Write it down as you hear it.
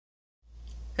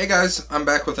Hey guys, I'm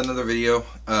back with another video.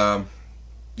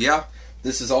 Yeah,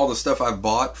 this is all the stuff I've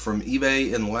bought from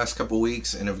eBay in the last couple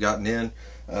weeks and have gotten in.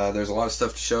 There's a lot of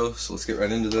stuff to show, so let's get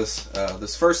right into this.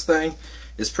 This first thing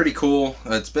is pretty cool.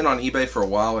 It's been on eBay for a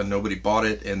while and nobody bought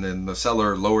it, and then the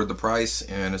seller lowered the price,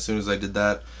 and as soon as I did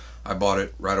that, I bought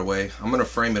it right away. I'm going to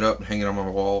frame it up and hang it on my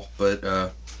wall,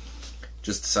 but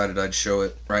just decided I'd show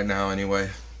it right now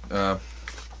anyway.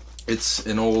 It's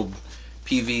an old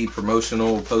PV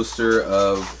promotional poster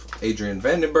of Adrian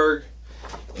Vandenberg,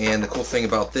 and the cool thing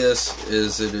about this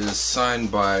is it is signed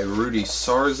by Rudy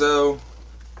Sarzo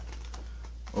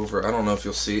over, I don't know if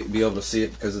you'll be able to see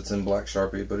it because it's in black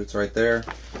Sharpie, but it's right there,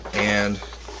 and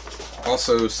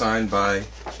also signed by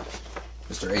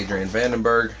Mr. Adrian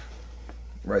Vandenberg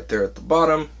right there at the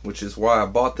bottom, which is why I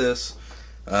bought this,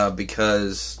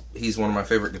 because he's one of my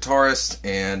favorite guitarists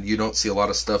and you don't see a lot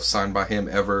of stuff signed by him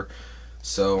ever.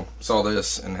 So saw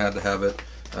this and had to have it.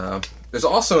 There's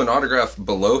also an autograph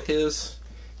below his,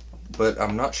 but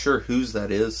I'm not sure whose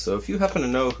that is. So if you happen to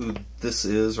know who this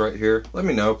is right here, let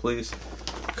me know, please,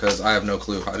 because I have no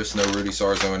clue. I just know Rudy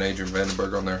Sarzo and Adrian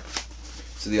Vandenberg on there.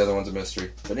 So the other one's a mystery.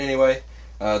 But anyway,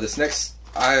 this next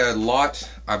lot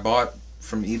I bought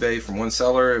from eBay from one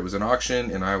seller. It was an auction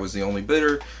and I was the only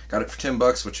bidder. Got it for 10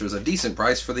 bucks, which was a decent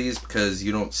price for these because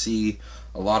you don't see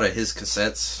a lot of his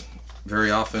cassettes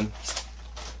very often.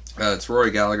 It's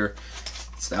Rory Gallagher.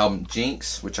 It's the album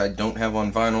Jinx, which I don't have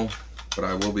on vinyl, but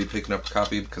I will be picking up a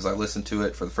copy because I listened to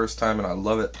it for the first time and I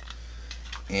love it.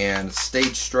 And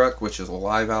Stage Struck, which is a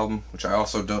live album, which I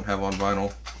also don't have on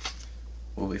vinyl.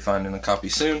 We'll be finding a copy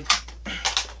soon.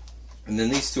 And then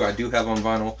these two I do have on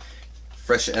vinyl.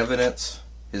 Fresh Evidence,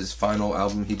 his final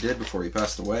album he did before he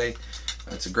passed away.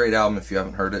 It's a great album. If you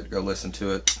haven't heard it, go listen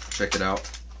to it. Check it out.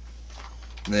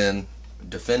 And then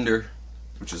Defender,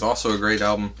 which is also a great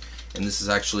album, and this is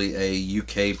actually a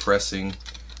UK pressing,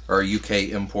 or a UK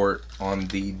import on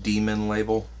the Demon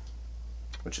label,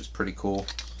 which is pretty cool.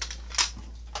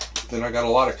 Then I got a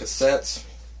lot of cassettes,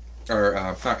 or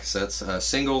not cassettes,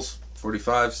 singles,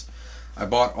 45s. I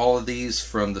bought all of these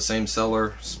from the same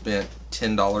seller, spent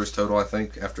 $10 total, I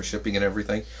think, after shipping and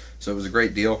everything. So it was a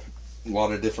great deal. A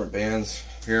lot of different bands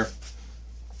here.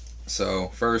 So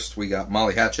first we got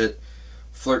Molly Hatchet,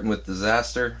 Flirting with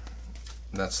Disaster.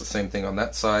 And that's the same thing on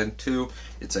that side too.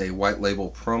 It's a white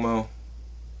label promo.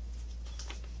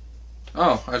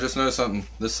 Oh, I just noticed something.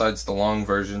 This side's the long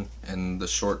version and the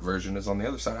short version is on the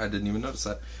other side. I didn't even notice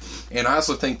that. And I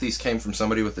also think these came from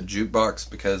somebody with a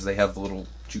jukebox because they have the little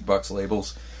jukebox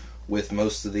labels with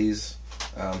most of these.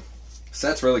 So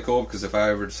that's really cool because if I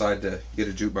ever decide to get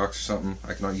a jukebox or something,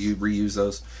 I can reuse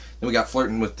those. Then we got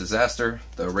Flirting with Disaster,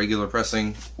 the regular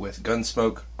pressing with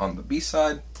Gunsmoke on the B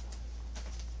side.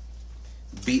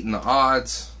 Beating the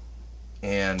Odds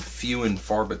and Few and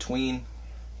Far Between.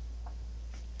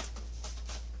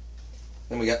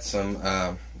 Then we got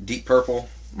some Deep Purple,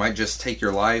 Might Just Take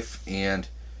Your Life, and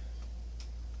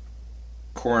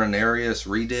Coronarius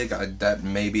Redig. That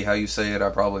may be how you say it. I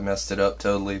probably messed it up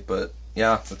totally, but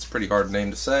yeah, that's a pretty hard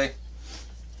name to say.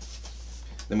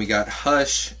 Then we got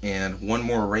Hush and One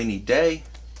More Rainy Day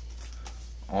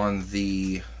on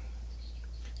the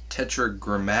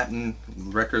Tetragrammaton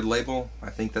record label. I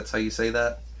think that's how you say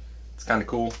that. It's kind of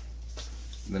cool.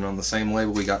 And then on the same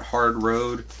label we got Hard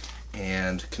Road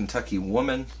and Kentucky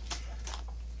Woman.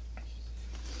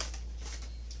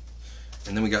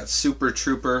 And then we got Super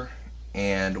Trooper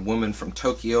and Woman from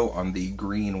Tokyo on the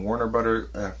green Warner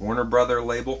Brother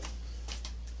label.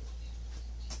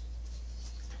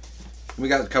 We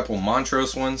got a couple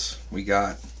Montrose ones. We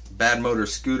got Bad Motor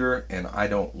Scooter and I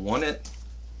Don't Want It.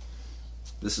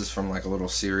 This is from like a little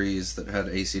series that had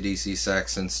AC/DC,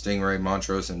 Saxon, Stingray,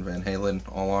 Montrose, and Van Halen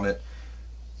all on it.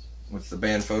 With the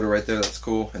band photo right there, that's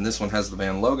cool. And this one has the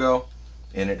band logo,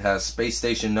 and it has Space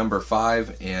Station Number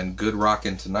 5 and Good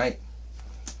Rockin' Tonight.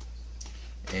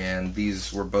 And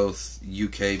these were both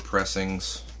UK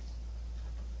pressings.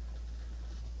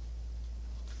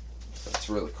 That's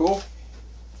really cool.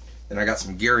 Then I got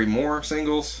some Gary Moore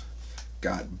singles.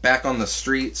 Got Back on the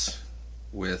Streets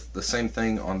with the same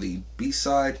thing on the B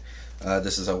side.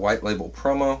 This is a white label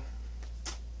promo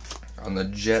on the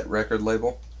Jet record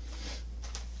label.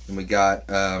 And we got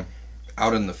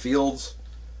Out in the Fields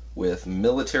with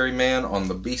Military Man on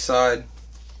the B side,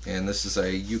 and this is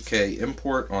a UK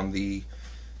import on the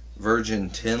Virgin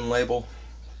 10 label.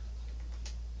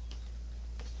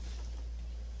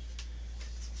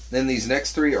 Then these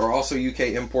next three are also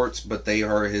UK imports, but they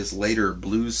are his later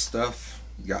blues stuff.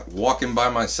 You got Walking by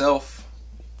Myself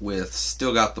with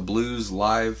Still Got the Blues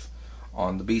live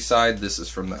on the B-side. This is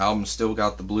from the album Still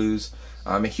Got the Blues.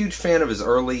 I'm a huge fan of his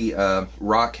early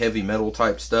rock, heavy metal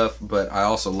type stuff, but I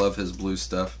also love his blues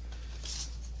stuff.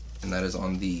 And that is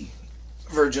on the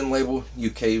Virgin label,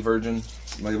 UK Virgin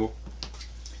label.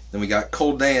 Then we got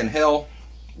Cold Day in Hell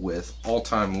with All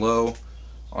Time Low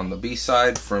on the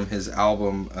B-side from his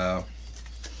album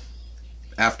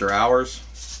After Hours,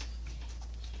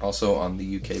 also on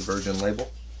the UK Virgin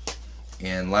label.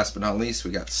 And last but not least,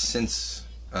 we got Since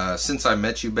I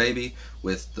Met You Baby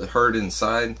with The Herd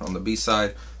Inside on the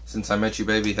B-side. Since I Met You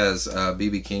Baby has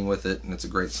B.B. King with it, and it's a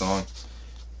great song.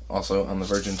 Also on the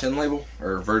Virgin 10 label,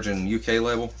 or Virgin UK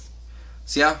label.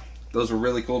 So yeah, those were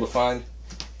really cool to find.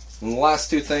 And the last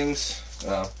two things,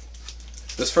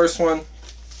 this first one,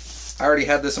 I already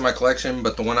had this in my collection,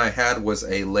 but the one I had was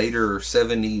a later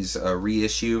 70s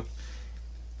reissue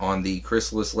on the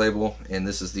Chrysalis label, and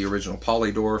this is the original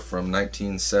Polydor from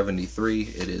 1973.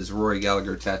 It is Rory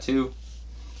Gallagher Tattoo,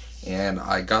 and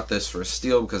I got this for a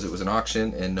steal because it was an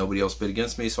auction and nobody else bid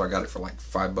against me, so I got it for like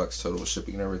 $5 total with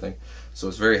shipping and everything. So I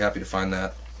was very happy to find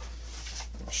that.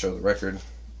 I'll show the record,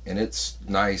 and it's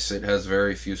nice. It has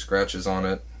very few scratches on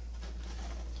it.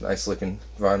 Nice looking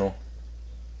vinyl.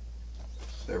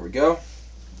 There we go.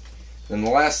 Then the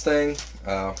last thing,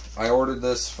 I ordered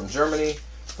this from Germany.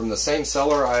 From the same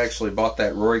seller I actually bought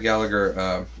that Rory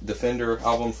Gallagher Defender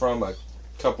album from a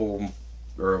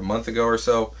month ago or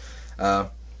so. And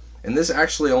this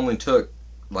actually only took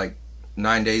like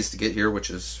 9 days to get here, which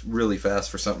is really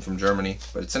fast for something from Germany.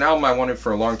 But it's an album I wanted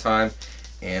for a long time,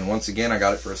 and once again I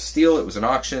got it for a steal. It was an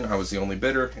auction. I was the only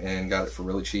bidder and got it for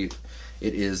really cheap.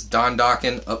 It is Don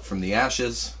Dokken, Up From the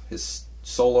Ashes, his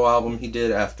solo album he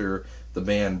did after the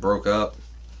band broke up.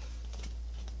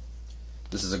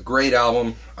 This is a great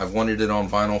album. I've wanted it on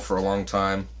vinyl for a long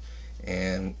time,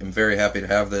 and I'm very happy to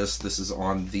have this. This is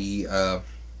on the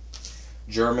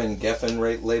German Geffen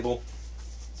label.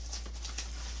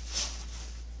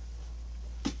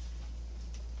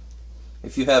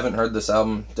 If you haven't heard this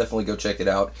album, definitely go check it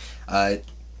out.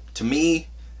 To me,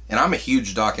 and I'm a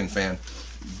huge Dokken fan,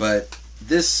 but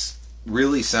this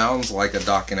really sounds like a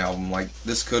Dokken album. Like,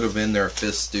 this could have been their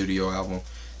 5th studio album.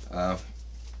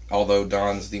 Although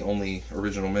Don's the only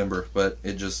original member, but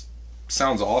it just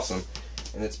sounds awesome.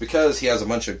 And it's because he has a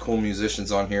bunch of cool musicians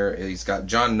on here. He's got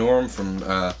John Norm from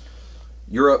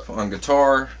Europe on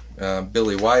guitar,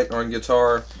 Billy White on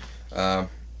guitar,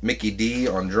 Mickey D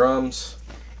on drums,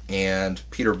 and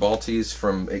Peter Baltes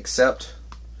from Accept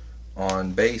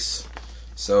on bass.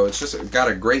 So it's just got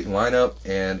a great lineup,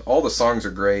 and all the songs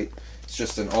are great. It's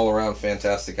just an all-around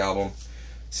fantastic album.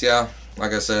 So yeah,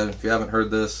 like I said, if you haven't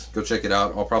heard this, go check it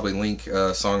out. I'll probably link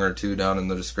a song or two down in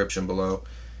the description below.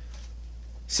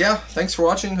 So yeah, thanks for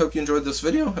watching. Hope you enjoyed this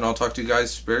video, and I'll talk to you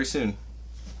guys very soon.